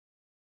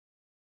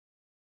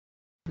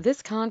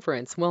This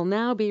conference will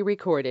now be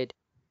recorded.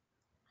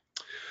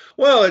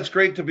 Well, it's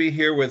great to be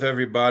here with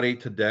everybody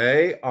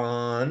today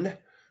on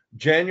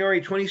January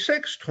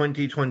 26,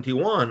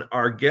 2021.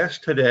 Our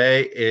guest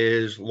today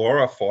is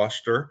Laura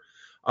Foster.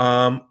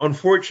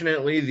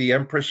 Unfortunately, the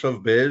Empress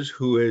of Biz,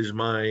 who is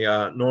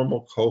my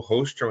normal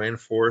co-host, Joanne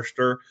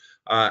Forrester,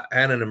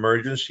 had an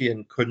emergency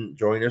and couldn't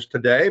join us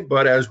today.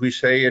 But as we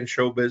say in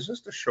show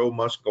business, the show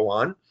must go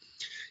on.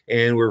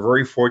 And we're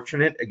very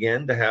fortunate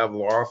again to have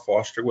Laura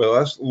Foster with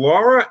us.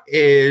 Laura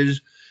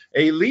is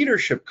a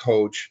leadership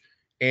coach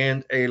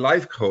and a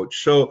life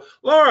coach. So,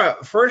 Laura,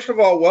 first of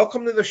all,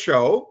 welcome to the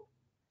show.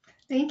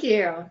 Thank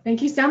you.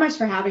 Thank you so much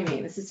for having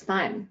me. This is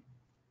fun.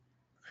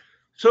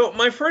 So,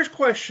 my first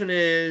question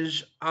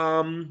is,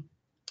 and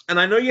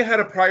I know you had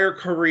a prior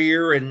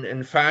career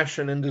in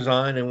fashion and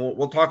design, and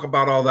we'll talk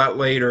about all that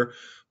later.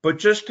 But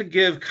just to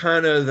give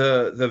kind of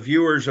the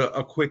viewers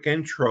a quick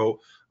intro,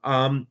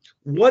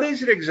 what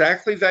is it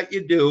exactly that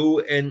you do,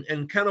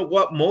 and kind of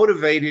what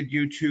motivated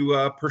you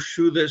to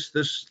pursue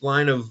this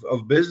line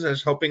of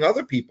business, helping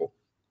other people?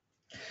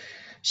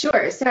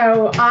 Sure.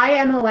 So I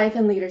am a life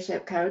and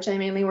leadership coach. I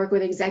mainly work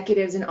with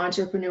executives and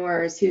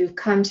entrepreneurs who've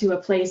come to a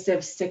place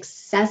of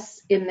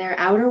success in their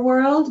outer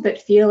world,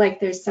 but feel like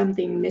there's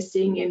something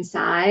missing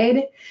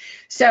inside.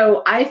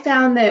 So I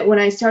found that when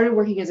I started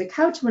working as a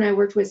coach, when I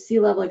worked with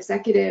C-level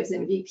executives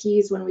and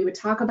VPs, when we would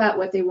talk about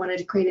what they wanted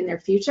to create in their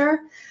future,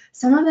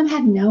 some of them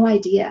had no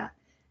idea.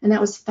 And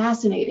that was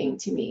fascinating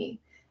to me.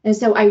 And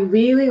so I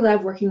really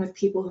love working with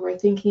people who are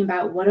thinking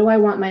about, what do I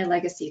want my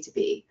legacy to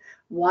be?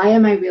 Why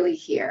am I really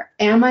here?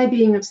 Am I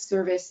being of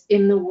service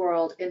in the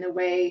world in a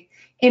way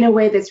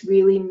that's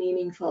really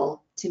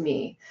meaningful to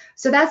me?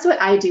 So that's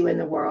what I do in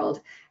the world.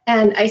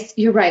 And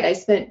you're right, I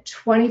spent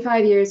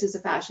 25 years as a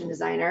fashion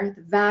designer,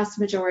 the vast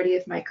majority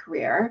of my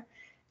career.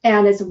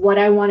 And it's what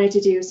I wanted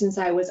to do since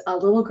I was a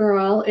little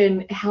girl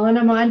in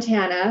Helena,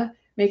 Montana,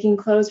 making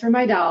clothes for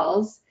my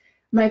dolls.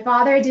 My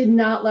father did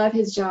not love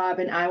his job,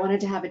 and I wanted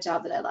to have a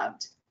job that I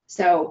loved.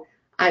 So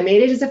I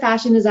made it as a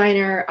fashion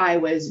designer. I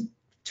was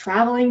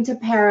traveling to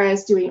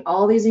Paris, doing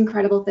all these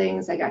incredible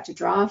things. I got to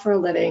draw for a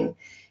living.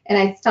 And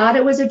I thought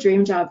it was a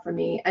dream job for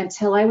me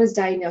until I was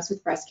diagnosed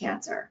with breast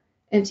cancer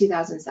in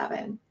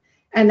 2007.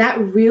 And that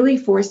really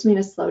forced me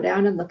to slow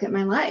down and look at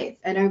my life.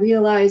 And I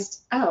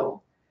realized,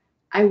 oh,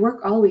 I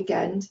work all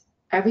weekend,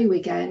 every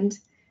weekend.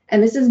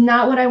 And this is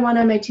not what I want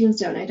on my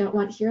tombstone. I don't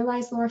want, here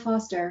lies Laura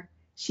Foster.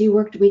 She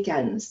worked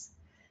weekends.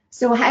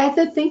 So I had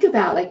to think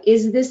about, like,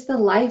 is this the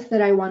life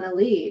that I want to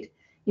lead?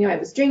 You know, I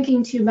was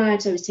drinking too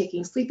much. I was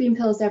taking sleeping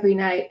pills every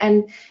night.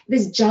 And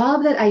this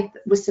job that I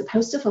was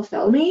supposed to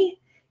fulfill me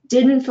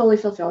didn't fully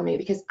fulfill me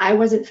because I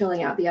wasn't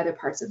filling out the other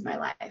parts of my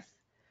life.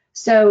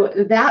 So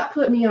that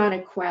put me on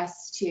a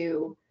quest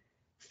to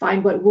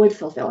find what would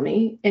fulfill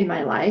me in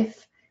my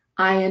life.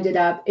 I ended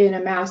up in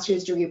a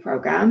master's degree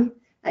program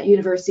at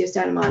University of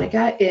Santa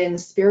Monica in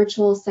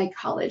spiritual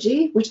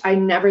psychology, which I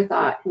never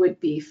thought would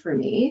be for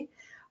me.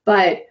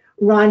 But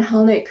Ron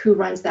Hulnick, who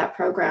runs that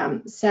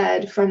program,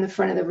 said from the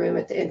front of the room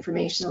at the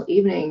informational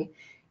evening,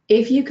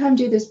 if you come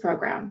do this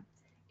program,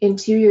 in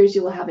 2 years,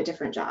 you will have a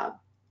different job.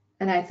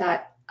 And I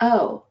thought,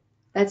 oh,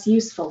 that's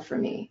useful for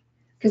me.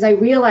 Because I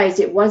realized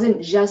it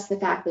wasn't just the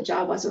fact the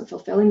job wasn't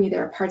fulfilling me.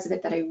 There are parts of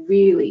it that I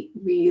really,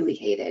 really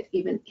hated,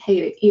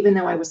 even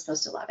though I was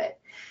supposed to love it.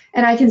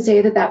 And I can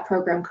say that that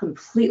program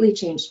completely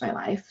changed my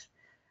life.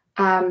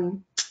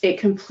 It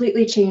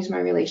completely changed my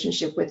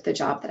relationship with the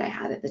job that I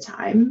had at the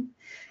time.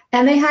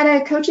 And they had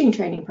a coaching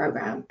training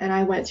program, and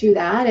I went through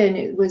that, and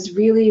it was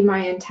really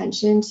my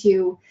intention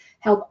to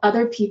help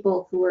other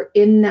people who were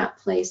in that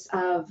place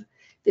of,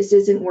 this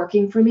isn't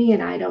working for me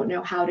and I don't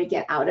know how to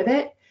get out of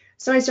it.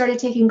 So I started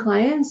taking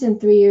clients,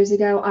 and 3 years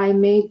ago, I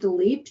made the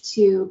leap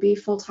to be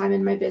full-time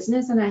in my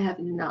business, and I have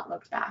not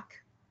looked back.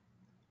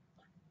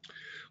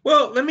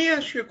 Well, let me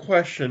ask you a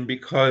question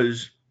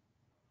because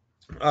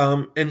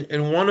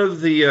in one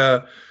of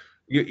the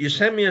you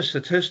sent me a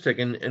statistic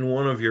in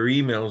one of your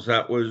emails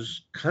that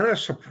was kind of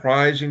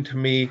surprising to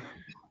me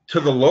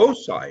to the low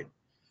side.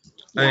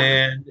 Yeah.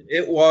 And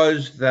it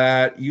was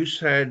that you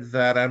said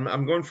that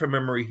I'm going from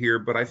memory here,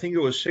 but I think it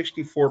was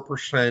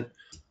 64%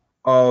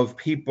 of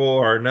people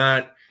are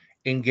not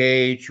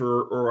engaged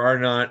or are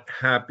not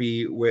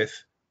happy with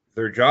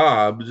their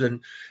jobs. And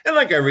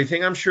like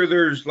everything, I'm sure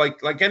there's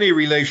like any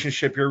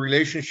relationship, your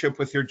relationship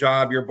with your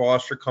job, your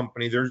boss, your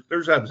company,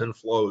 there's ebbs and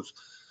flows.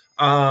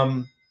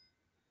 Um,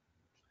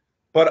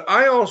 but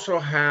I also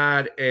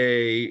had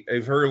a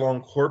very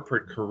long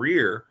corporate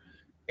career.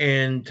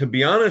 And to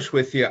be honest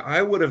with you,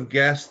 I would have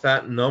guessed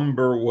that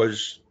number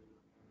was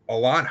a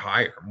lot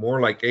higher,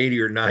 more like 80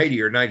 or 90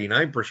 or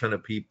 99%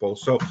 of people.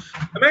 So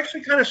I'm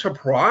actually kind of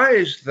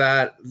surprised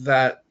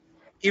that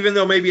even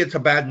though maybe it's a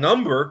bad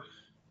number,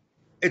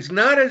 it's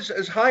not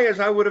as high as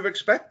I would have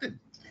expected.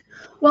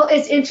 Well,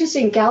 it's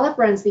interesting. Gallup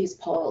runs these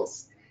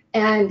polls,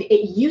 and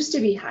it used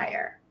to be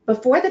higher.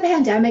 Before the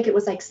pandemic, it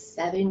was like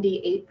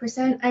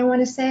 78%, I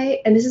want to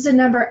say. And this is a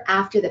number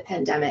after the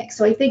pandemic.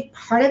 So I think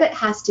part of it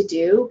has to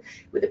do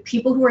with the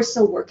people who are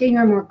still working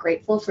are more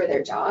grateful for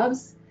their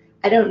jobs.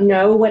 I don't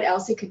know what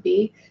else it could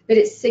be, but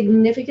it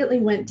significantly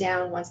went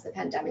down once the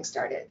pandemic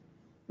started,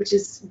 which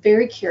is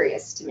very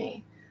curious to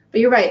me.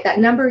 But you're right, that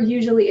number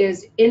usually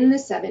is in the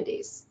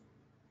 70s.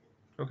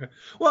 Okay.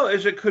 Well,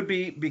 as it could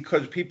be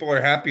because people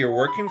are happier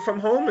working from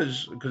home,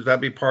 could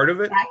that be part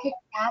of it? That could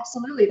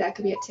absolutely, that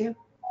could be it too.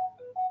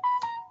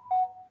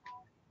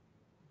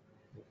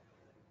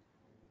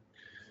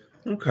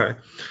 Okay.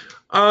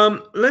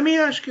 Let me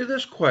ask you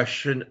this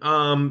question,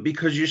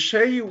 because you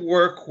say you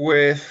work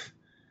with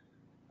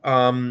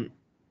um,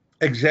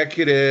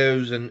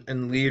 executives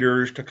and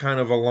leaders to kind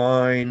of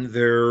align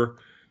their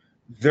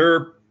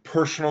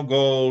personal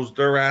goals,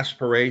 their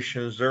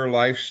aspirations, their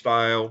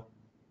lifestyle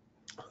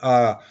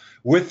uh,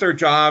 with their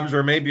jobs,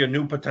 or maybe a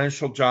new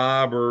potential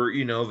job, or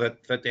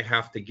that they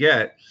have to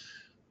get.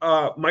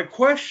 My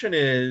question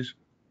is,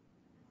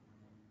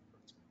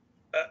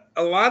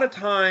 a lot of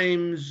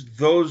times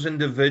those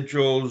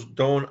individuals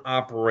don't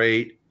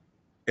operate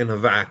in a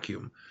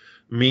vacuum,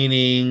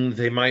 meaning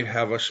they might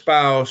have a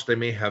spouse, they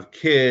may have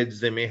kids,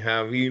 they may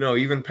have,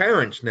 even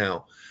parents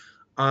now,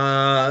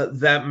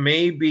 that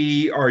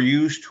maybe are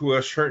used to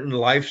a certain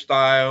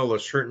lifestyle, a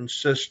certain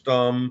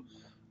system,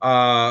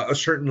 a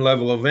certain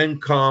level of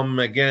income,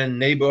 again,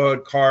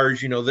 neighborhood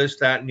cars, this,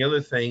 that, and the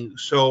other thing.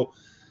 So,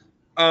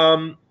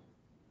 um,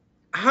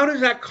 how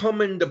does that come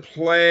into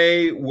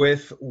play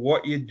with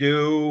what you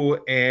do,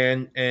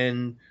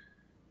 and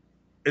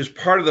is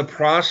part of the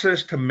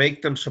process to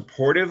make them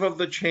supportive of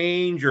the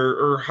change,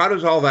 or how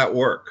does all that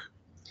work?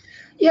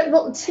 Yeah,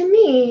 well, to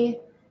me,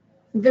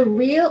 the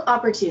real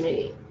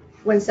opportunity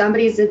when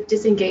somebody's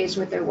disengaged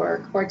with their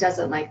work or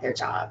doesn't like their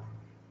job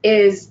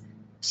is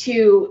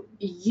to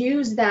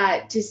use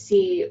that to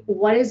see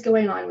what is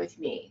going on with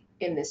me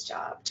in this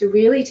job, to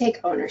really take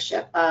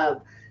ownership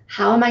of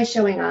how am I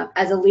showing up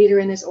as a leader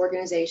in this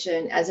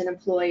organization, as an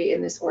employee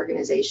in this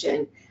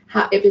organization.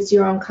 How, if it's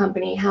your own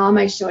company, how am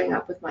I showing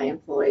up with my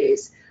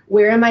employees?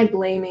 Where am I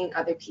blaming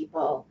other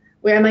people?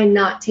 Where am I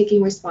not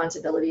taking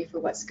responsibility for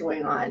what's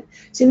going on?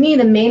 To me,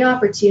 the main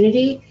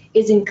opportunity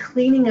is in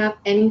cleaning up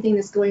anything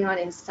that's going on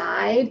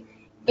inside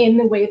in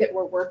the way that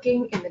we're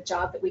working in the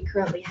job that we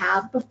currently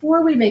have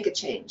before we make a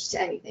change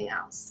to anything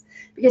else.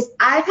 Because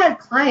I've had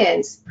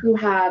clients who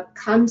have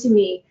come to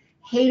me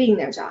hating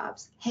their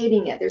jobs,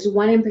 hating it. There's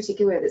one in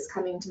particular that's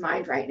coming to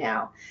mind right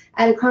now.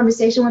 I had a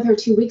conversation with her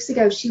 2 weeks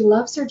ago. She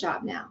loves her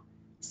job now.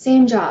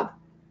 Same job,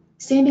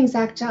 same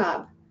exact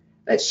job.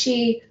 But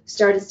she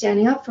started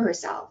standing up for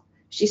herself.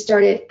 She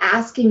started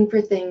asking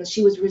for things.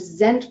 She was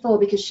resentful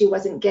because she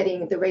wasn't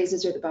getting the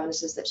raises or the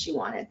bonuses that she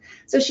wanted.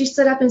 So she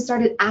stood up and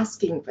started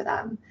asking for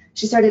them.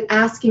 She started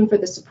asking for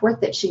the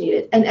support that she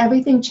needed, and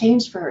everything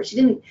changed for her.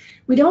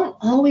 We don't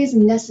always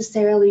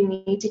necessarily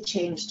need to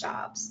change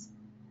jobs.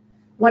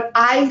 What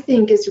I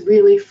think is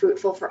really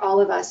fruitful for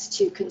all of us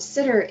to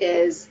consider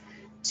is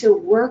to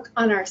work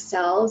on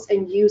ourselves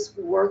and use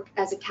work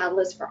as a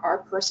catalyst for our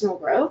personal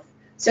growth,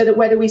 so that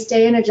whether we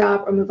stay in a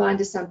job or move on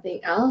to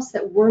something else,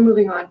 that we're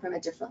moving on from a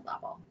different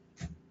level.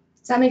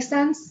 Does that make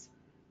sense?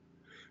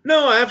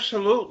 No,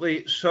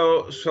 absolutely.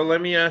 So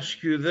let me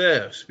ask you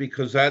this,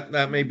 because that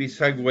maybe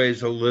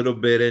segues a little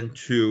bit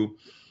into,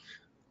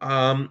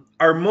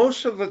 are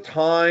most of the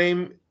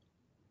time,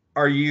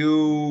 are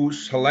you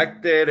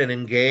selected and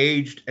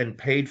engaged and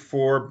paid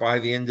for by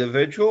the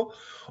individual,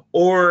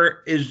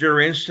 or is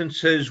there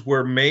instances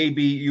where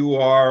maybe you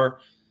are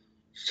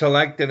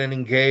selected and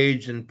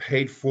engaged and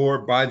paid for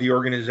by the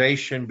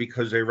organization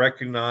because they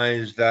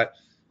recognize that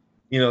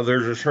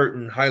there's a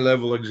certain high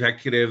level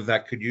executive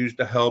that could use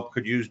the help,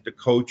 could use the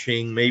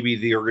coaching. Maybe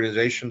the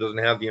organization doesn't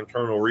have the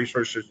internal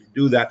resources to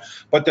do that,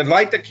 but they'd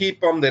like to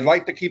keep them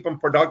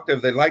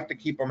productive, they'd like to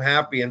keep them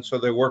happy, and so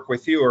they work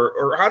with you,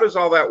 or how does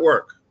all that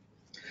work?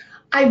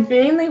 I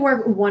mainly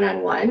work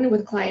one-on-one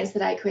with clients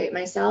that I create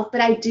myself, but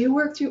I do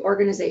work through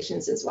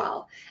organizations as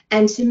well.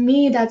 And to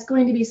me, that's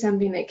going to be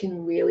something that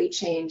can really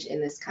change in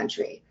this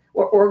country,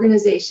 where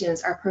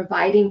organizations are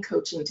providing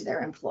coaching to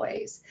their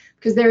employees.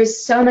 Because there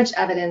is so much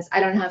evidence, I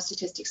don't have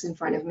statistics in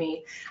front of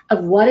me,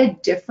 of what a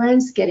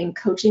difference getting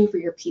coaching for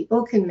your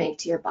people can make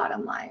to your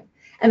bottom line.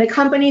 And the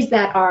companies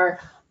that are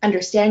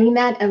understanding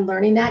that and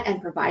learning that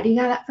and providing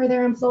that for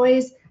their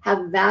employees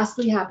have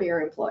vastly happier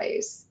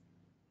employees.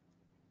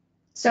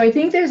 So I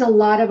think there's a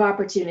lot of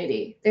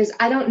opportunity.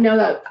 I don't know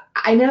that,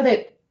 I know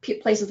that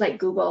places like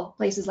Google,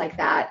 places like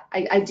that,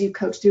 I do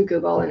coach through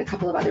Google and a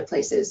couple of other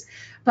places,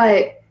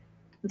 but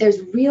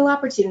there's real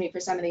opportunity for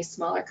some of these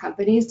smaller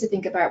companies to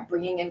think about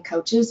bringing in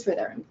coaches for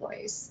their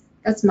employees.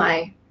 That's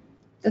my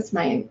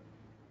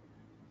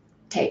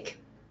take.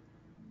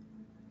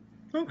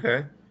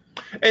 Okay.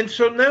 And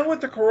so now with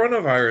the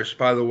coronavirus,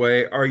 by the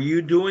way, are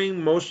you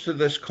doing most of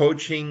this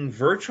coaching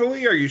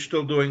virtually? Are you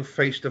still doing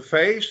face to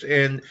face,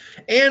 and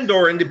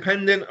or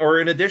independent,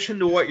 or in addition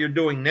to what you're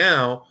doing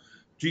now,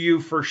 do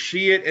you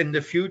foresee it in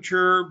the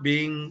future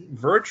being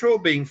virtual,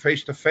 being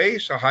face to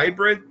face, a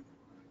hybrid?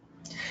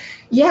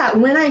 Yeah,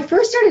 when I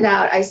first started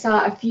out, I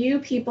saw a few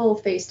people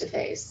face to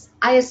face.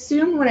 I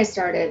assumed when I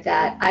started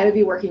that I would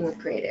be working with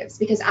creatives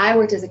because I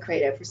worked as a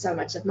creative for so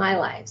much of my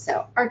life.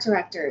 So art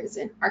directors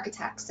and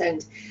architects,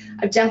 and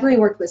I've definitely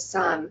worked with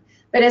some.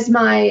 But as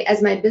my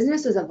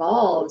business has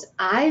evolved,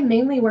 I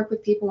mainly work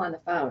with people on the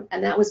phone,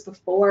 and that was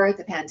before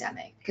the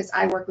pandemic because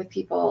I work with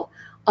people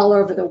all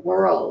over the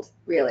world,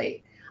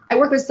 really. I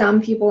work with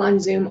some people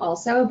on Zoom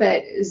also,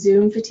 but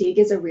Zoom fatigue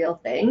is a real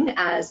thing,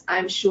 as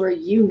I'm sure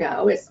you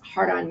know. It's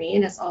hard on me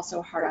and it's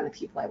also hard on the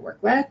people I work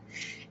with.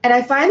 And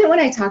I find that when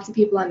I talk to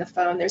people on the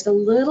phone, there's a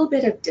little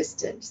bit of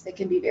distance that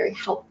can be very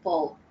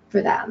helpful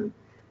for them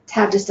to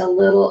have just a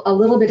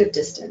little bit of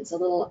distance, a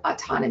little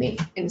autonomy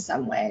in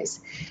some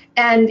ways.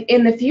 And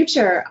in the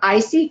future,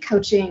 I see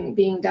coaching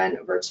being done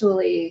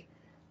virtually,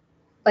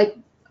 like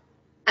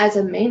as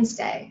a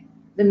mainstay,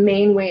 the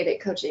main way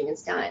that coaching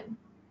is done.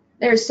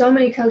 There are so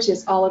many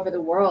coaches all over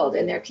the world,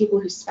 and there are people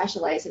who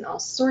specialize in all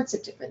sorts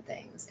of different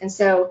things. And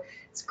so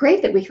it's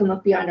great that we can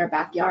look beyond our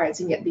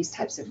backyards and get these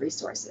types of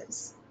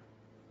resources.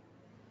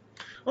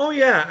 Oh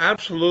yeah,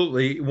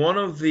 absolutely. One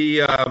of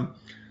the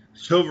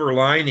silver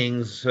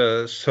linings,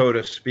 so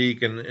to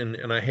speak,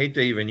 and I hate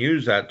to even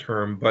use that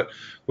term, but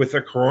with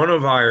the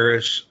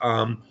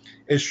coronavirus,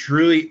 it's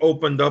really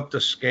opened up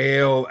the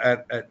scale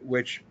at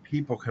which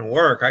people can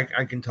work.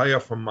 I can tell you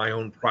from my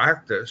own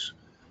practice,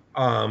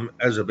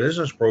 as a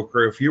business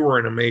broker, if you were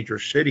in a major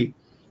city,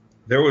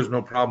 there was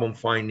no problem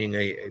finding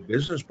a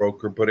business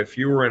broker. But if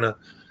you were in a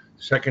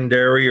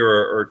secondary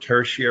or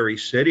tertiary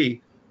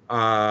city,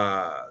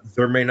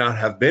 there may not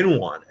have been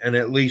one. And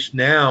at least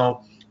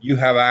now you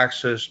have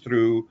access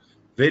through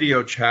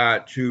video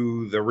chat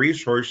to the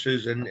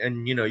resources, and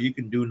you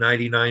can do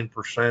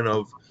 99%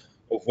 of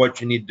what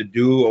you need to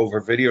do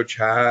over video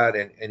chat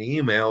and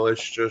email.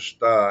 It's just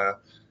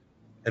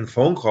and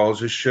phone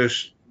calls. It's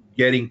just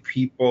getting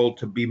people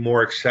to be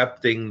more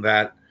accepting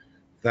that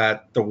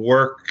the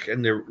work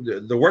and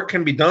the work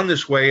can be done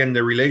this way, and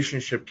the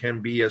relationship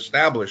can be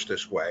established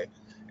this way,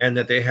 and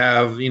that they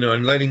have,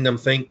 and letting them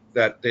think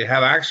that they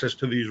have access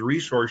to these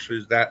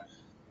resources that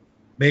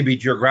may be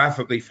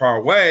geographically far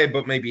away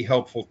but may be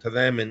helpful to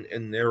them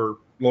in their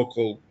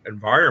local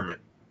environment.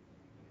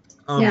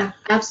 um, Yeah,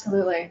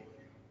 absolutely.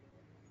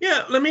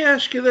 yeah, let me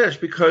ask you this,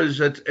 because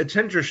it's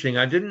interesting.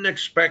 I didn't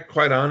expect,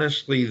 quite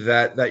honestly,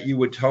 that you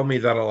would tell me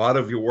that a lot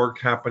of your work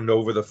happened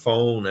over the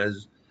phone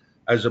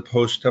as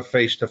opposed to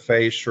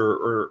face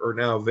or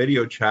now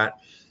video chat.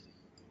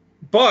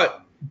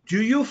 But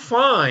do you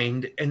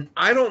find, and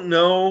I don't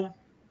know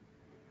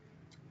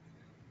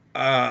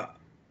uh,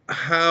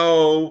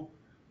 how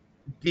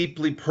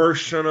deeply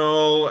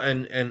personal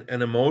and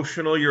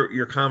emotional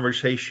your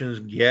conversations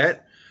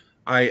get.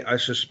 I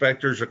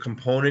suspect there's a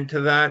component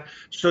to that.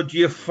 So do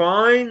you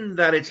find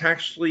that it's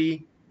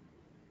actually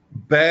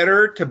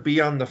better to be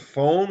on the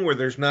phone where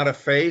there's not a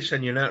face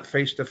and you're not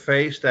face to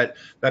face, that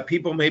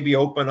people maybe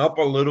open up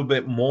a little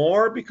bit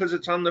more because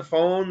it's on the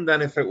phone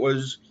than if it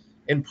was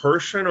in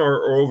person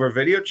or over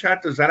video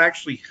chat? Does that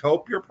actually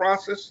help your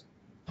process?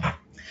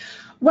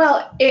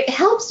 Well, it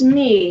helps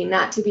me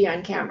not to be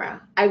on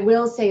camera. I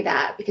will say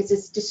that because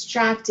it's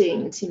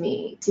distracting to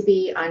me to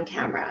be on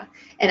camera.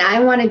 And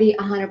I want to be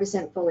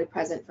 100% fully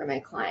present for my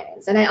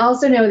clients. And I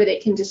also know that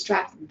it can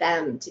distract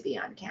them to be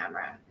on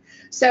camera.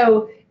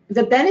 So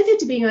the benefit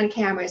to being on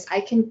camera is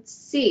I can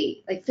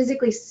see, like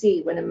physically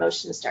see when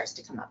emotion starts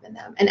to come up in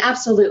them. And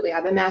absolutely, I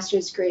have a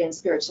master's degree in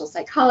spiritual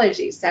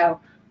psychology. So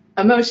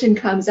emotion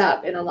comes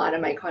up in a lot of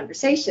my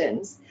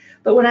conversations.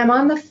 But when I'm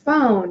on the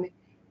phone,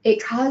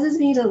 it causes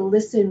me to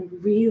listen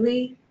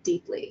really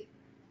deeply.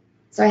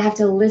 So I have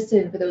to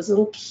listen for those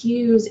little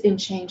cues and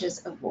changes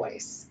of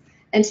voice.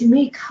 And to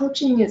me,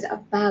 coaching is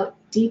about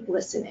deep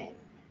listening.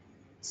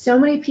 So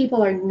many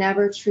people are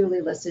never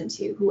truly listened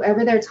to.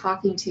 Whoever they're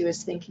talking to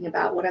is thinking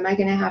about, what am I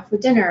going to have for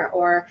dinner?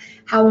 Or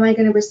how am I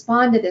going to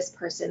respond to this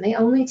person? They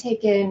only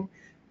take in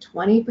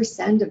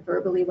 20% of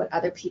verbally what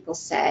other people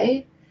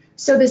say.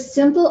 So the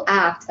simple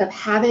act of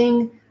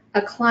having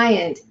a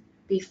client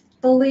be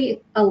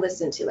fully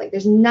listened to, like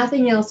there's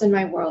nothing else in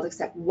my world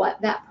except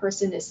what that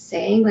person is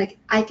saying, like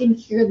I can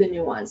hear the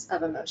nuance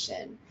of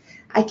emotion.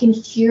 I can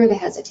hear the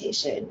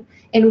hesitation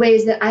in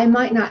ways that I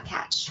might not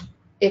catch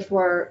if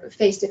we're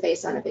face to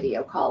face on a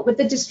video call with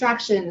the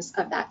distractions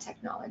of that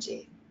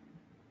technology.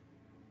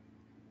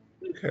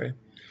 Okay.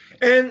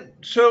 And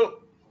so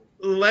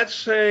let's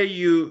say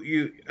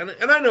and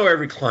I know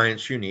every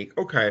client's unique,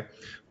 okay,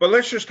 but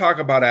let's just talk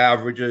about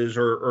averages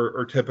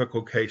or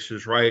typical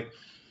cases, right?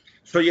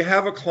 So you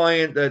have a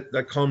client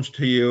that comes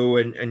to you,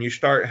 and you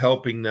start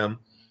helping them.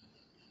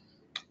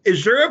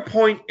 Is there a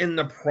point in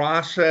the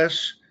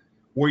process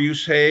where you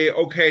say,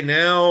 okay,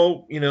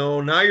 now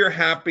you're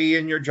happy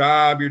in your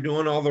job, you're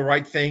doing all the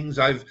right things,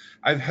 I've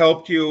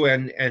helped you,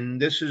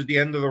 and this is the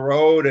end of the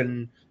road,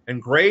 and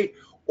great?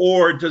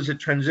 Or does it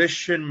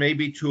transition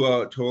maybe to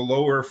a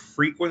lower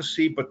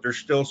frequency, but there's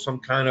still some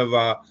kind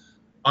of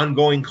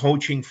ongoing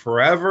coaching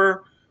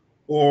forever?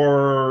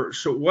 Or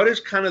so what is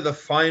kind of the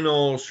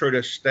final sort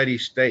of steady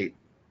state?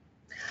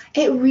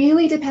 It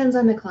really depends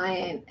on the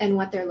client and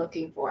what they're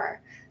looking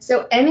for.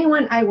 So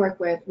anyone I work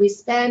with,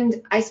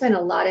 I spend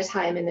a lot of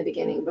time in the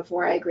beginning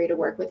before I agree to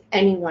work with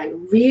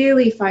anyone,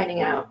 really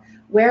finding out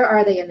where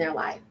are they in their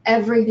life,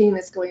 everything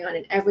that's going on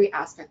in every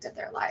aspect of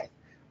their life.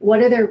 What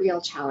are their real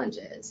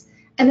challenges?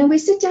 And then we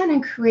sit down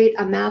and create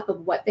a map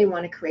of what they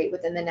want to create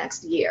within the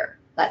next year,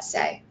 let's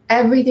say,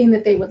 everything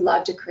that they would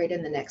love to create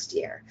in the next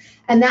year.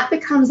 And that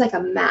becomes like a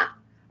map,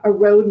 a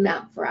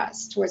roadmap for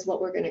us towards what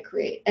we're going to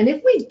create. And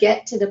if we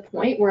get to the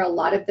point where a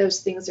lot of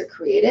those things are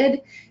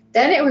created,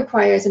 then it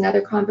requires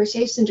another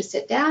conversation to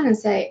sit down and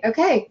say,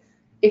 okay,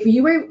 if we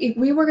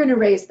were going to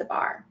raise the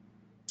bar,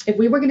 if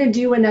we were going to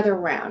do another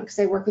round, because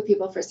I work with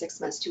people for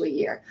 6 months to a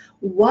year,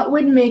 what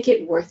would make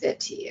it worth it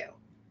to you?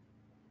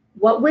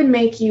 What would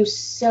make you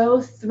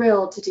so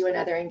thrilled to do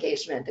another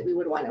engagement that we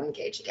would want to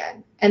engage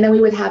again? And then we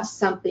would have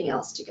something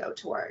else to go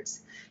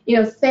towards.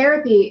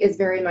 Therapy is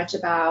very much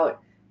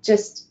about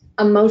just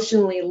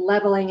emotionally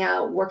leveling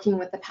out, working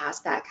with the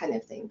past, that kind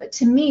of thing. But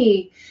to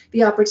me,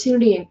 the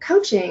opportunity in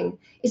coaching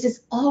is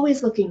just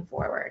always looking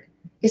forward.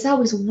 It's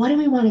always, what do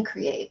we want to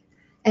create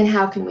and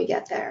how can we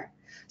get there?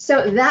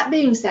 So that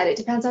being said, it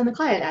depends on the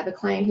client. I have a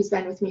client who's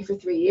been with me for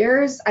 3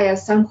 years. I have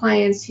some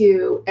clients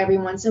who every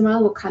once in a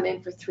while will come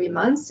in for 3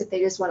 months if they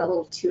just want a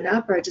little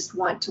tune-up or just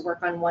want to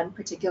work on one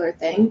particular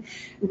thing.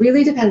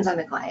 Really depends on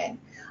the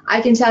client.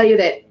 I can tell you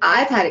that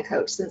I've had a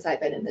coach since I've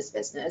been in this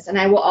business, and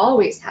I will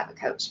always have a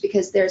coach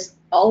because there's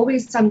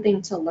always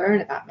something to learn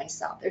about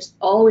myself. There's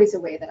always a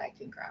way that I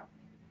can grow.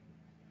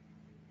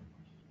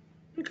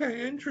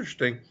 Okay,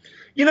 interesting.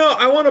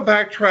 I want to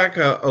backtrack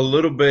a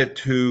little bit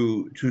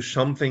to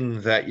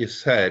something that you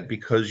said,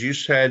 because you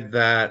said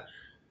that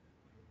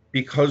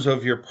because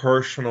of your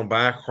personal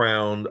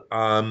background,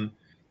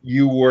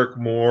 you work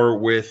more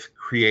with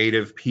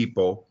creative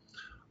people.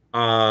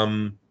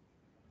 Um,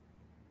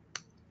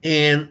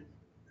 and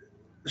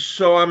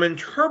so I'm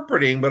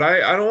interpreting, but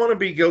I don't want to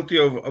be guilty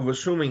of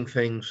assuming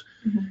things.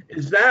 Mhm.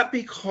 Is that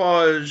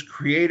because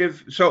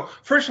creative? So,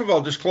 first of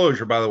all,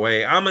 disclosure, by the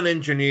way, I'm an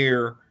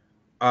engineer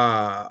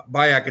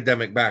by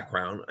academic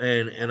background,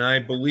 and I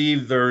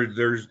believe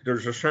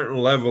there's a certain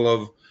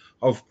level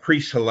of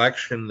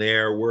pre-selection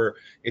there, where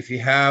if you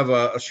have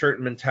a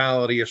certain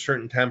mentality, a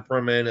certain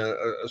temperament,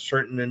 a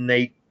certain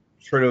innate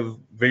sort of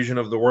vision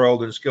of the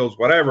world and skills,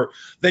 whatever,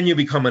 then you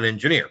become an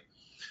engineer.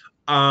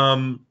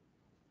 Um,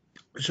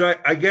 so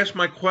I guess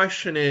my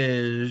question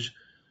is,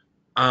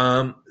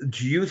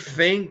 do you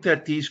think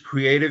that these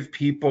creative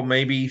people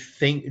maybe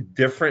think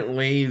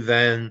differently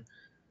than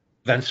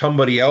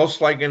somebody else,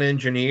 like an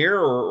engineer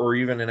or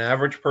even an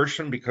average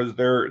person, because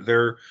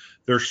they're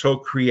so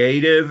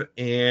creative?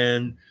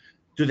 And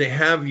do they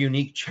have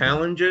unique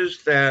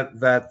challenges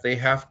that they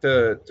have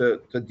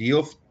to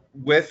deal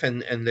with,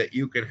 and that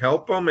you can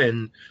help them?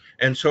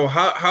 And so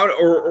how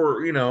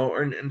or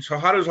and so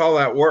how does all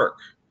that work?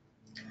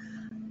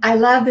 I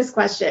love this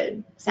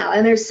question, Sal,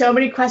 and there's so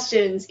many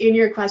questions in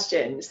your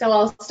question. So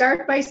I'll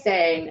start by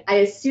saying I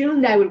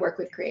assumed I would work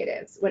with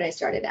creatives when I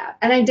started out,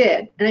 and I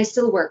did, and I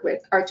still work with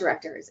art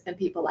directors and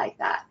people like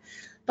that.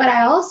 But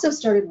I also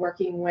started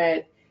working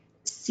with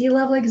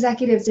C-level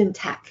executives in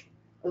tech,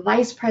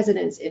 vice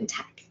presidents in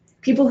tech,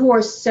 people who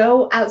are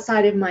so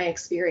outside of my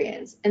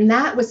experience. And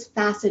that was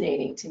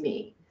fascinating to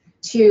me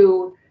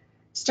to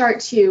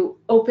start to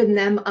open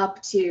them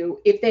up to,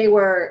 if they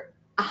were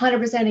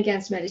 100%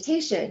 against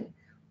meditation,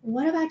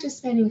 what about just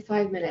spending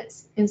 5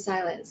 minutes in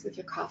silence with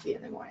your coffee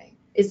in the morning?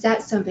 Is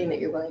that something that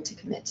you're willing to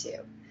commit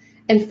to?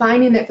 And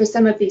finding that for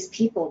some of these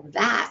people,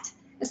 that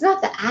it's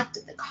not the act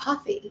of the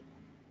coffee,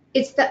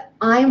 it's that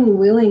I'm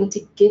willing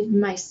to give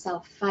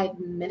myself 5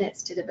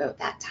 minutes to devote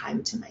that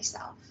time to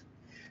myself.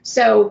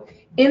 So,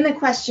 in the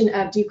question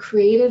of do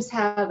creatives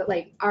have,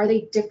 like, are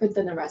they different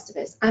than the rest of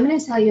us? I'm going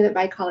to tell you that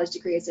my college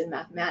degree is in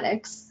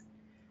mathematics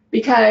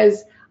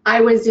because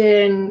I was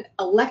in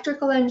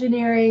electrical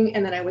engineering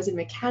and then I was in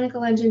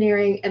mechanical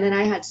engineering. And then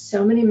I had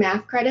so many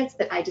math credits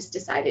that I just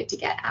decided to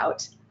get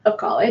out of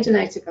college and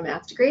I took a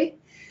math degree.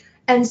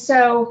 And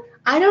so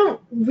I don't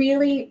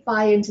really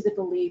buy into the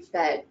belief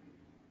that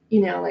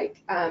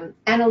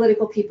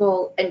analytical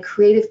people and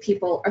creative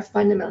people are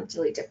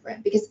fundamentally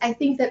different, because I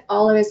think that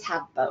all of us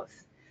have both.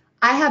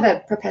 I have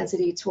a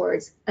propensity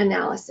towards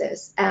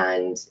analysis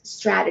and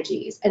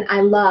strategies, and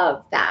I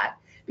love that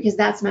because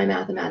that's my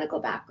mathematical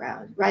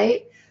background,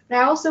 right? But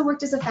I also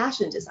worked as a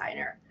fashion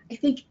designer. I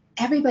think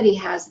everybody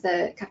has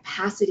the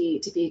capacity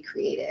to be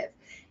creative.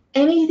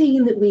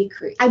 Anything that we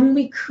create, I mean,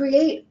 we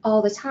create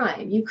all the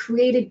time. You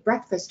created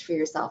breakfast for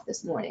yourself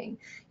this morning.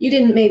 You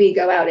didn't maybe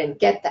go out and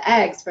get the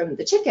eggs from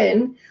the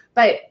chicken,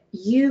 but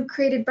you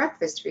created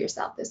breakfast for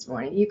yourself this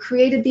morning. You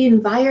created the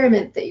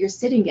environment that you're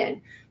sitting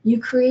in. You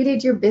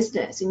created your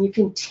business and you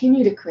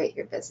continue to create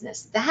your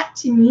business. That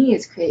to me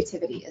is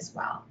creativity as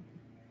well.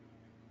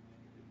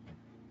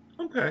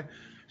 Okay.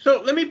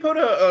 So let me put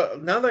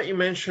now that you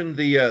mentioned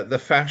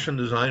the fashion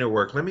designer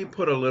work, let me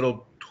put a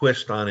little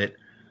twist on it.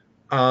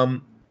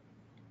 Um,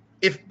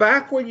 if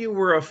back when you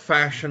were a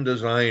fashion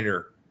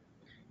designer,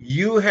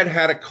 you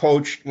had a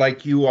coach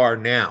like you are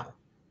now,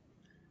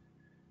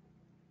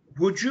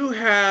 would you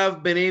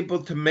have been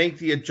able to make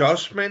the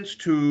adjustments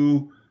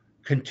to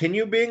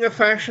continue being a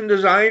fashion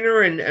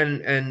designer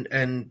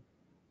and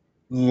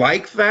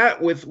like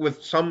that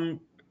with some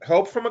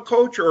help from a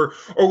coach, or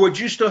would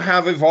you still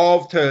have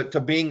evolved to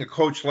being a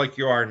coach like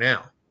you are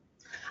now?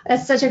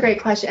 That's such a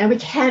great question. And we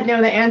can't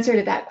know the answer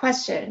to that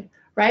question,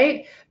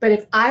 right? But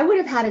if I would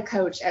have had a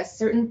coach at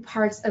certain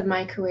parts of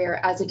my career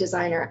as a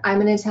designer, I'm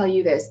going to tell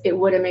you this, it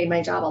would have made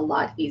my job a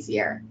lot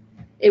easier.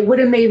 It would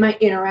have made my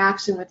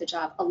interaction with the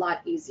job a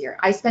lot easier.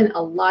 I spent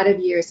a lot of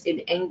years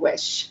in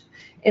anguish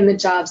in the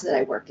jobs that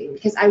I worked in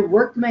because I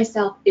worked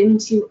myself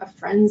into a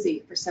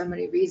frenzy for so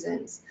many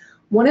reasons.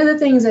 One of the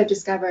things I've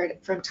discovered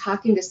from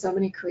talking to so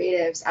many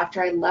creatives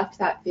after I left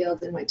that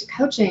field and went to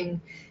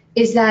coaching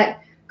is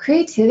that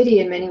creativity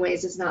in many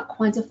ways is not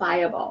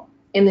quantifiable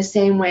in the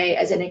same way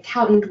as an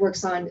accountant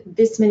works on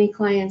this many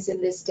clients in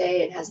this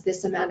day and has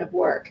this amount of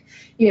work.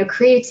 You know,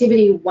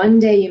 creativity, one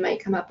day you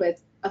might come up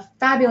with a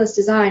fabulous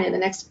design and the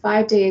next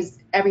 5 days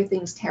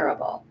everything's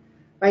terrible,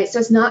 right? So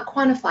it's not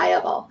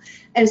quantifiable.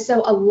 And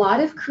so a lot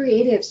of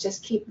creatives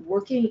just keep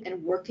working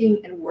and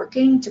working and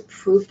working to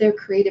prove their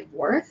creative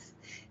worth,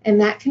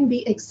 and that can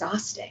be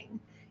exhausting.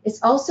 It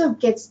also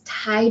gets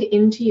tied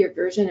into your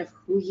version of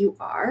who you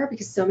are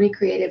because so many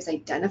creatives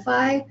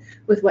identify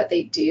with what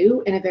they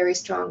do in a very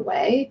strong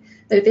way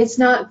that if it's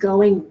not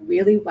going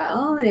really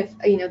well, and if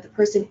the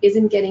person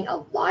isn't getting a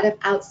lot of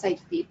outside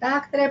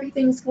feedback that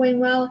everything's going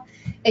well,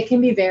 it can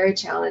be very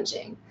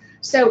challenging.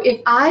 So if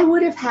I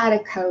would have had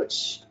a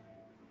coach,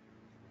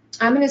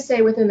 I'm going to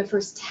say within the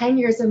first 10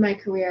 years of my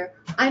career,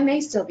 I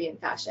may still be in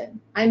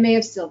fashion. I may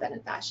have still been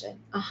in fashion,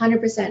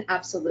 100%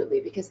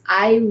 absolutely, because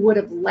I would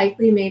have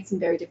likely made some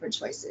very different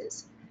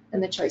choices than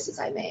the choices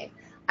I made.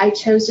 I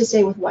chose to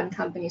stay with one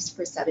company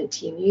for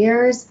 17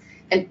 years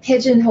and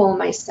pigeonhole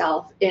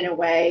myself in a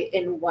way,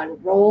 in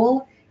one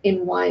role,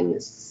 in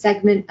one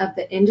segment of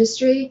the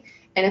industry.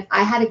 And if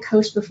I had a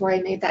coach before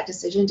I made that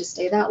decision to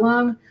stay that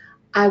long,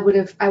 I would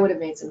have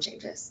made some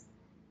changes.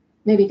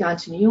 Maybe gone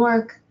to New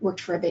York,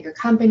 worked for a bigger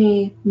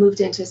company,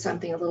 moved into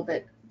something a little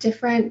bit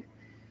different,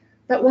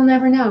 but we'll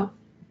never know.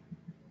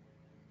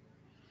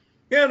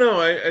 Yeah,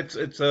 no,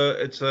 it's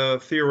a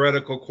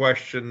theoretical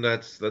question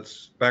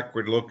that's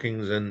backward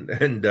looking,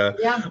 and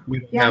Yeah,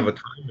 we don't have yeah. a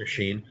time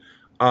machine.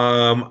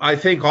 I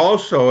think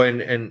also,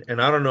 and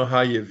I don't know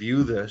how you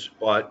view this,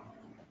 but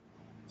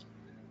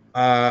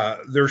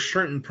there's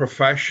certain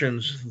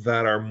professions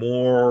that are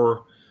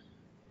more,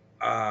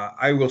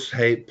 I will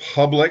say,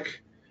 public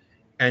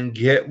and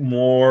get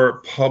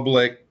more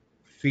public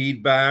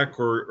feedback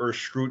or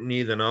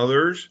scrutiny than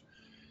others.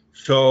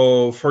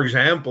 So, for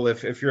example,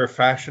 if you're a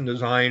fashion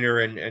designer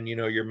and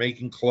you're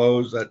making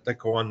clothes that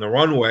go on the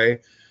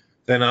runway,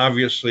 then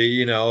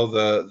obviously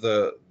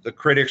the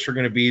critics are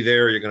going to be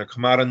there. You're going to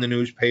come out in the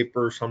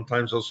newspaper.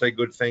 Sometimes they'll say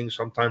good things,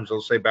 sometimes they'll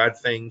say bad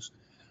things.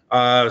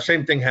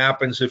 Same thing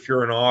happens if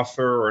you're an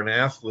author or an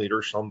athlete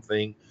or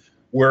something.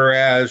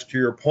 Whereas to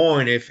your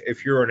point,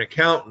 if you're an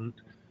accountant,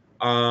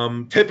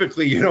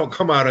 typically you don't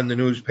come out in the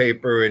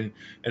newspaper and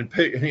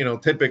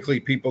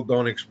typically people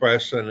don't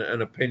express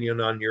an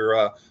opinion on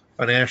your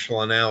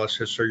financial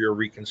analysis or your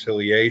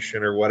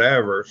reconciliation or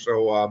whatever.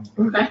 So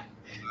Okay.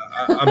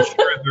 I'm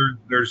sure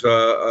there's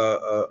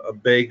a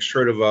big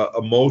sort of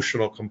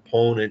emotional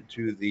component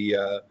to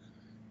the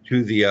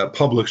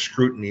public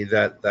scrutiny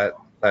that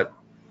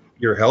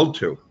you're held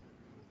to.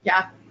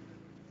 Yeah,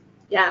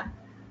 yeah,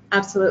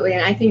 absolutely.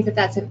 And I think that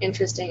that's an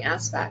interesting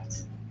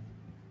aspect,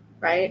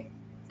 right?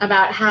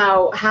 About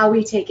how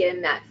we take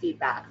in that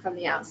feedback from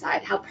the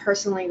outside, how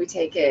personally we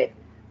take it,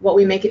 what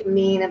we make it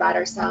mean about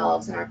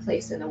ourselves and our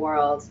place in the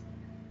world.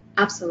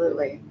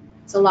 Absolutely.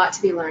 It's a lot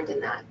to be learned in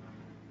that.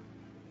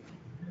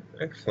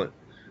 Excellent.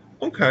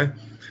 Okay.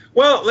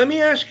 Well, let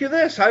me ask you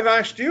this. I've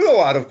asked you a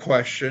lot of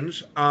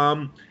questions.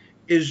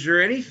 Is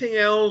there anything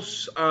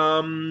else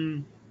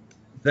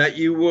that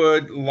you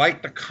would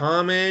like to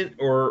comment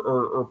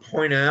or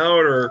point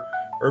out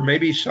or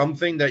maybe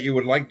something that you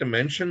would like to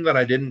mention that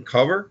I didn't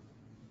cover?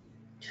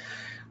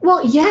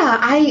 Well, yeah,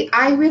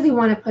 I really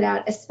want to put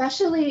out,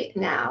 especially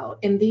now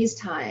in these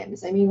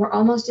times. I mean, we're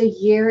almost a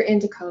year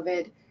into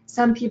COVID.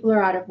 Some people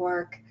are out of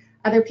work.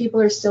 Other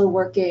people are still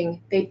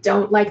working. They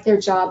don't like their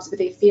jobs, but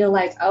they feel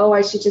like, oh,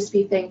 I should just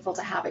be thankful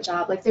to have a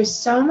job. Like there's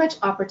so much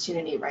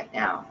opportunity right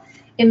now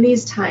in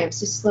these times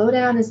to slow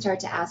down and start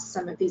to ask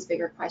some of these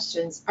bigger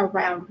questions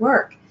around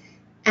work.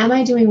 Am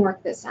I doing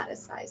work that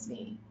satisfies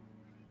me?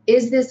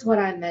 Is this what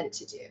I'm meant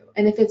to do?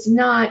 And if it's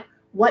not,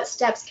 what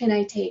steps can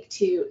I take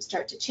to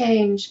start to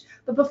change?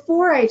 But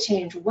before I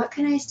change, what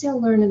can I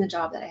still learn in the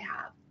job that I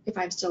have if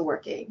I'm still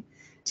working?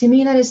 To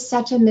me, that is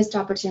such a missed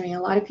opportunity. A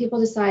lot of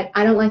people decide,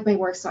 I don't like my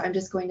work, so I'm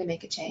just going to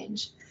make a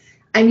change.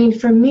 I mean,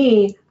 for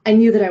me, I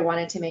knew that I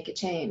wanted to make a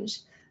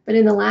change. But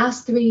in the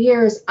last 3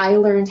 years, I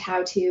learned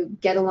how to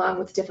get along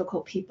with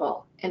difficult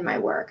people in my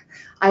work.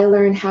 I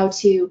learned how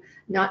to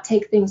not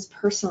take things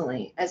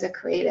personally as a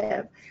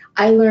creative.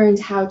 I learned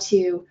how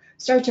to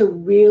start to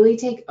really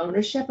take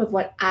ownership of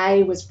what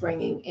I was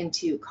bringing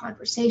into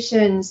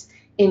conversations,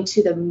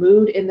 into the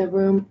mood in the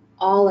room,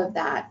 all of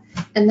that.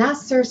 And that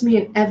serves me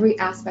in every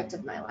aspect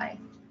of my life.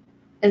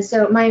 And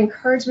so my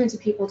encouragement to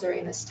people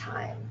during this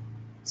time,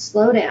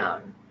 slow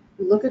down,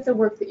 look at the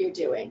work that you're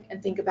doing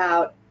and think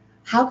about,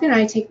 how can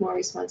I take more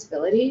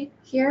responsibility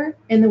here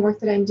in the work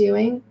that I'm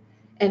doing?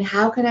 And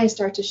how can I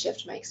start to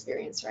shift my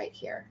experience right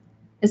here?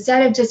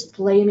 Instead of just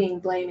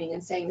blaming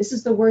and saying, this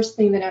is the worst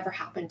thing that ever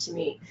happened to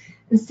me.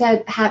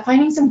 Instead,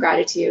 finding some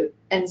gratitude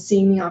and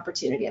seeing the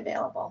opportunity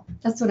available.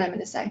 That's what I'm going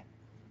to say.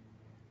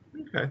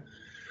 Okay.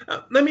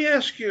 Let me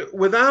ask you,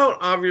 without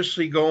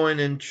obviously going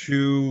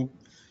into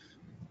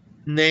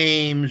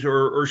names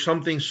or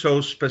something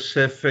so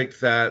specific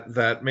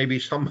that maybe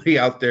somebody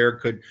out there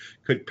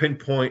could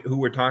pinpoint who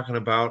we're talking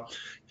about,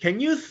 can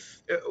you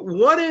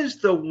what is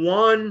the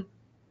one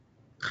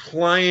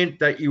client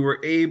that you were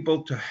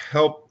able to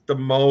help the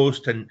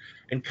most and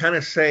kind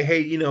of say,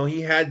 hey,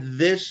 he had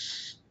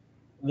this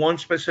one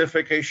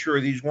specific issue or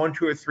these one,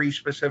 two, or three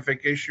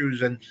specific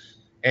issues,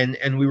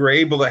 and we were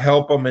able to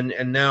help them,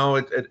 and now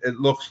it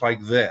looks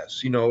like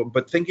this,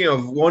 but thinking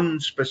of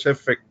one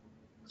specific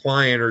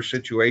client or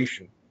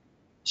situation.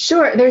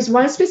 Sure. There's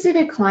one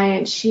specific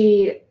client.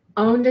 She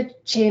owned a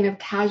chain of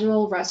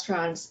casual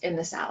restaurants in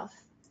the South.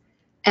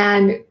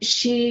 And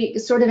she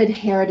sort of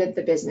inherited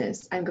the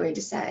business, I'm going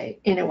to say,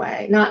 in a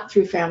way, not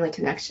through family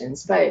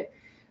connections, but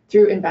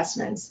through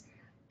investments.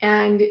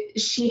 And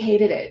she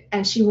hated it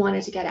and she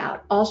wanted to get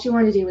out. All she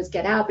wanted to do was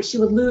get out, but she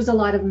would lose a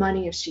lot of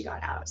money if she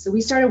got out. So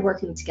we started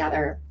working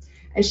together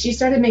and she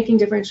started making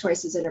different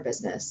choices in her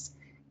business.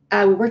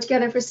 We worked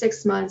together for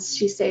 6 months.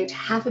 She saved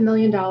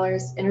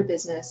 $500,000 in her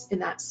business in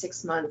that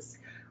 6 months,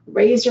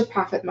 raised her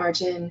profit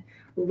margin,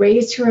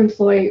 raised her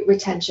employee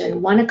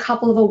retention, won a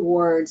couple of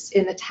awards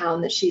in the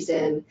town that she's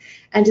in,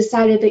 and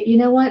decided that, you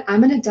know what,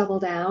 I'm going to double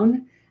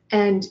down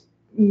and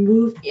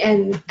move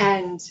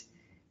and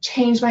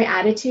change my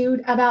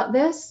attitude about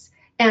this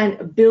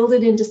and build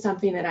it into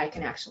something that I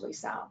can actually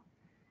sell.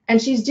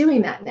 And she's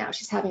doing that now.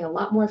 She's having a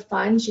lot more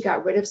fun. She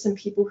got rid of some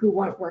people who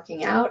weren't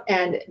working out,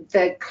 and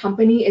the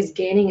company is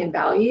gaining in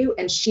value.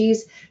 And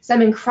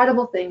some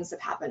incredible things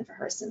have happened for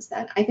her since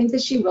then. I think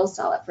that she will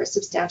sell it for a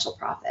substantial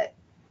profit.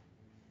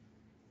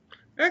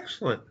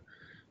 Excellent.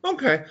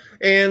 Okay.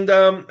 And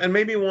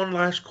maybe one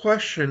last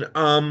question.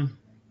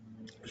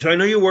 So I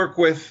know you work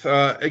with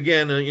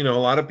again, a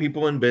lot of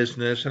people in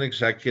business and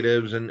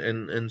executives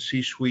and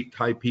C-suite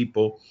type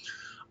people.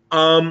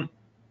 Um,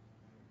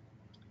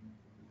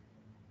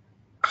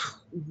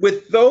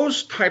 with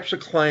those types of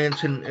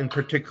clients in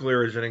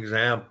particular, as an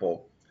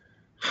example,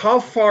 how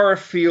far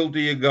afield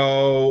do you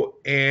go,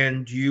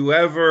 and do you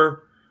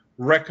ever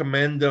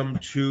recommend them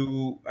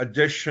to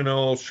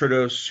additional sort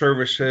of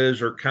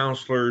services or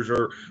counselors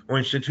or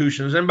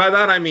institutions? And by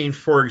that I mean,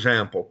 for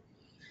example,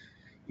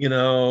 you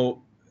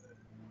know,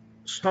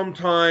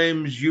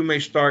 sometimes you may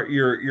start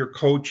your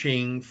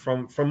coaching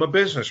from a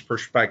business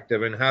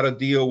perspective and how to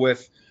deal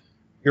with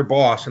your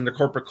boss and the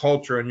corporate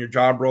culture and your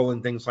job role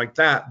and things like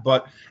that.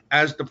 But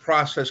as the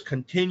process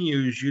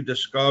continues, you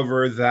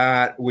discover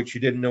that which you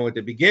didn't know at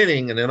the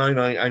beginning. And then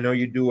I know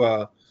you do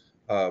an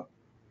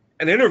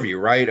interview,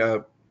 right?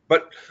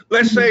 But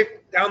let's Mhm. say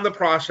down the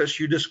process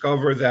you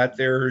discover that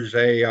there's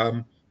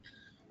a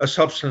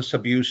substance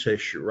abuse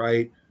issue,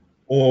 right?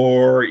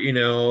 Or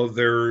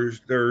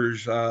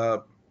there's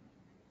a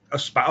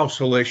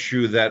spousal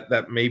issue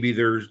that maybe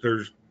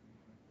there's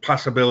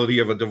possibility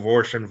of a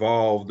divorce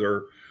involved,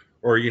 or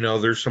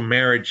there's some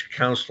marriage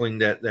counseling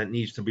that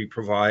needs to be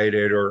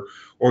provided, or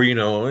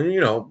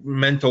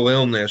mental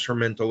illness or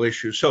mental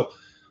issues. So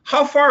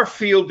how far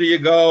afield do you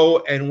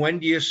go, and when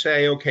do you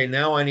say, okay,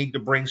 now I need to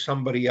bring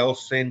somebody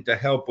else in to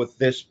help with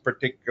this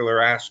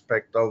particular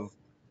aspect of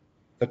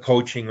the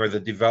coaching or the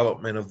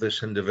development of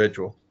this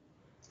individual?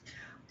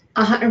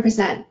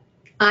 100%.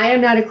 I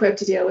am not equipped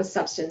to deal with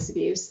substance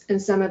abuse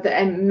and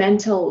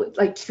mental,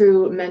 like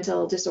true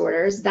mental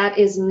disorders. That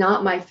is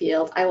not my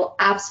field. I will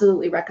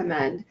absolutely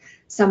recommend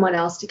someone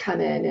else to come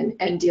in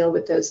and deal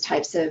with those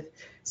types of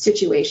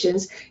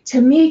situations. To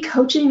me,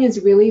 coaching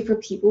is really for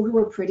people who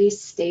are pretty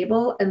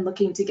stable and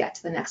looking to get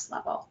to the next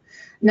level,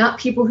 not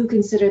people who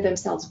consider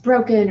themselves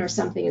broken or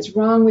something is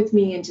wrong with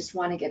me and just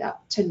want to get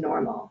up to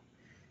normal.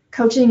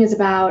 Coaching is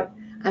about,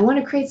 I want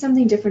to create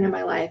something different in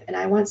my life and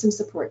I want some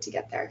support to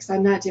get there because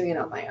I'm not doing it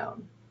on my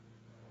own.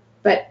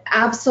 But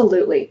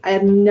absolutely, I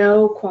have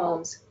no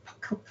qualms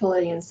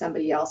pulling in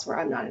somebody else where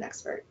I'm not an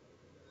expert.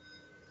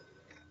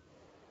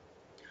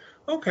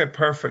 Okay,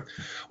 perfect.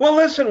 Well,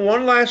 listen,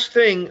 one last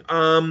thing,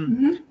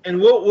 Mm-hmm.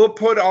 and we'll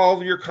put all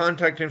of your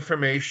contact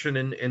information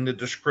in the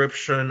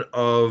description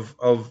of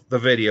the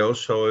video.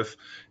 So if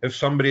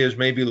somebody is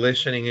maybe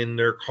listening in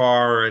their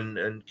car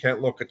and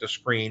can't look at the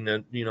screen,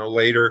 and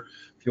later,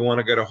 if you want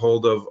to get a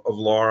hold of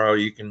Laura,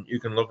 you can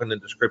look in the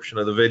description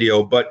of the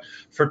video. But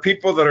for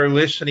people that are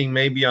listening,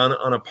 maybe on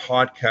a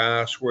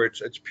podcast where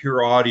it's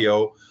pure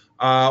audio,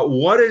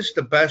 what is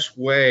the best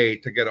way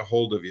to get a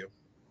hold of you?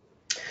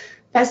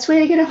 Best way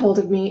to get a hold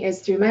of me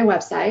is through my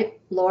website,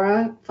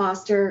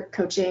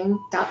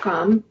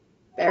 laurafostercoaching.com.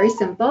 Very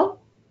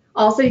simple.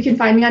 Also, you can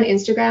find me on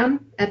Instagram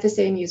at the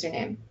same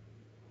username.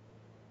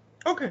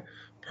 Okay,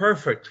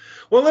 Perfect.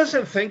 Well,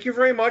 listen, thank you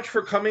very much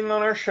for coming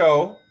on our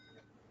show.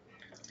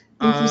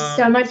 Thank you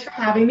so Um, much for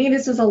having me.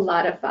 This was a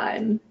lot of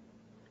fun.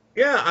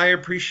 yeah, I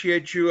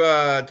appreciate you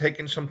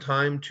taking some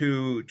time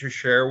to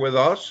share with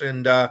us,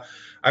 and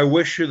I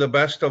wish you the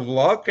best of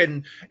luck.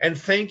 And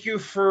thank you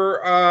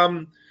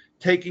for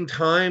taking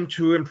time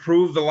to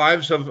improve the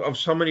lives of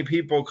so many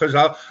people. Because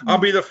I'll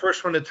be the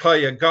first one to tell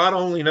you, God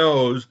only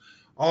knows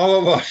all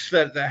of us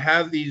that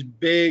have these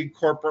big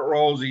corporate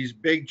roles, these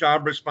big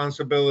job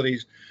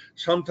responsibilities.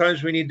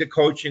 Sometimes we need the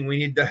coaching, we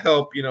need the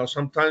help.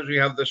 Sometimes we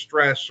have the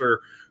stress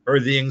or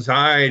the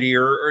anxiety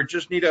or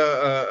just need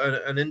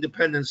an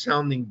independent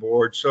sounding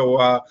board.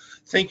 So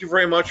thank you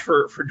very much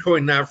for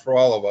doing that for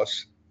all of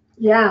us.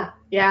 Yeah,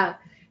 yeah.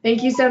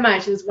 Thank you so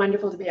much. It was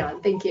wonderful to be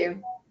on. Thank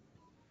you.